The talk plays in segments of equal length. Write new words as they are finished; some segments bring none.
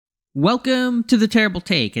Welcome to The Terrible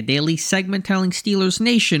Take, a daily segment telling Steelers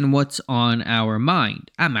Nation what's on our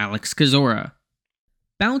mind. I'm Alex Kozora.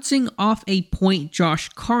 Bouncing off a point Josh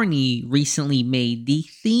Carney recently made, the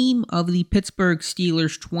theme of the Pittsburgh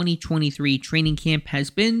Steelers 2023 training camp has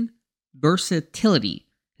been versatility.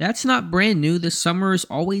 That's not brand new. The summer is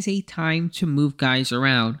always a time to move guys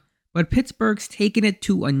around, but Pittsburgh's taken it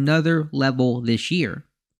to another level this year.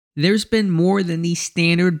 There's been more than the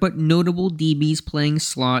standard but notable DBs playing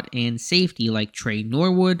slot and safety like Trey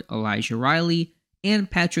Norwood, Elijah Riley,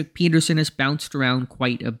 and Patrick Peterson has bounced around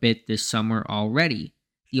quite a bit this summer already.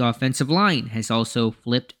 The offensive line has also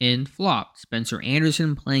flipped and flopped. Spencer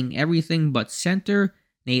Anderson playing everything but center,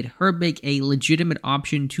 Nate Herbig a legitimate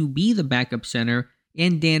option to be the backup center,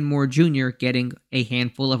 and Dan Moore Jr. getting a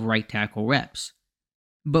handful of right tackle reps.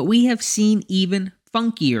 But we have seen even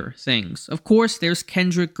funkier things. Of course, there's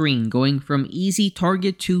Kendrick Green going from easy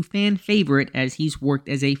target to fan favorite as he's worked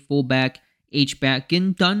as a fullback, H-back,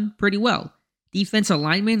 and done pretty well. Defensive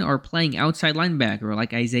linemen are playing outside linebacker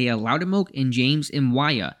like Isaiah Loudermilk and James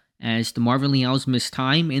Mwaya as DeMarvin Leal's missed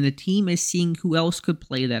time, and the team is seeing who else could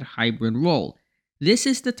play that hybrid role. This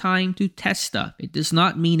is the time to test stuff. It does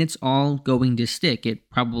not mean it's all going to stick. It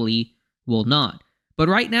probably will not. But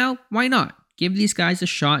right now, why not? Give these guys a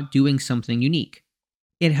shot doing something unique.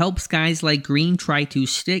 It helps guys like Green try to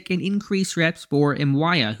stick and increase reps for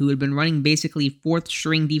Mwaya, who had been running basically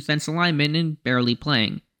fourth-string defensive lineman and barely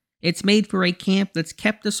playing. It's made for a camp that's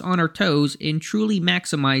kept us on our toes in truly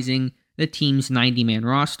maximizing the team's 90-man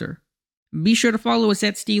roster. Be sure to follow us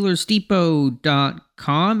at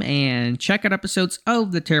SteelersDepot.com and check out episodes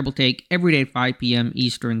of The Terrible Take every day at 5 p.m.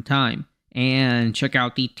 Eastern Time. And check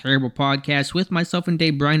out The Terrible Podcast with myself and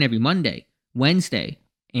Dave Bryan every Monday, Wednesday,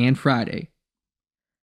 and Friday.